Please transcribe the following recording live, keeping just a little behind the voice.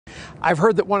I've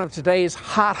heard that one of today's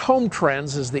hot home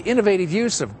trends is the innovative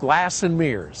use of glass and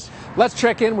mirrors. Let's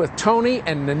check in with Tony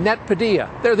and Nanette Padilla.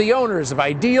 They're the owners of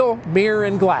Ideal Mirror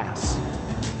and Glass.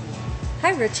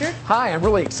 Hi, Richard. Hi, I'm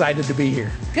really excited to be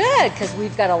here. Good, because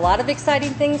we've got a lot of exciting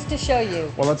things to show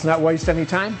you. Well, let's not waste any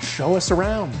time. Show us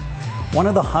around. One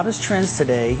of the hottest trends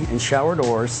today in shower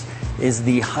doors is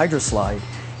the HydroSlide.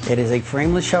 It is a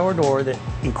frameless shower door that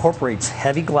incorporates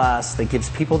heavy glass that gives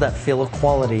people that feel of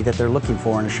quality that they're looking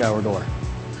for in a shower door.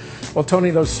 Well, Tony,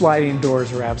 those sliding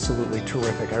doors are absolutely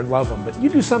terrific. I love them. But you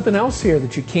do something else here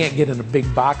that you can't get in a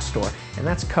big box store, and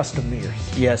that's custom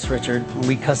mirrors. Yes, Richard.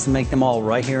 We custom make them all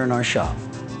right here in our shop.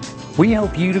 We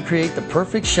help you to create the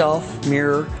perfect shelf,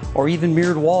 mirror, or even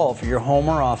mirrored wall for your home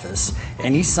or office.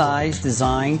 Any size,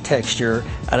 design, texture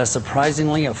at a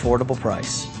surprisingly affordable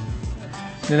price.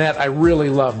 Nanette, I really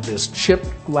love this chipped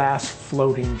glass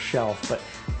floating shelf, but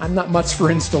I'm not much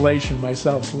for installation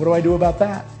myself, so what do I do about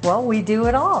that? Well, we do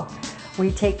it all.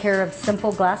 We take care of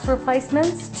simple glass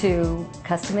replacements to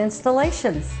custom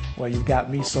installations. Well, you've got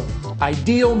me sold.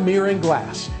 Ideal Mirror and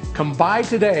Glass. Come by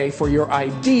today for your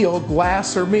ideal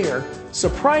glass or mirror,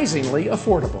 surprisingly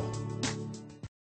affordable.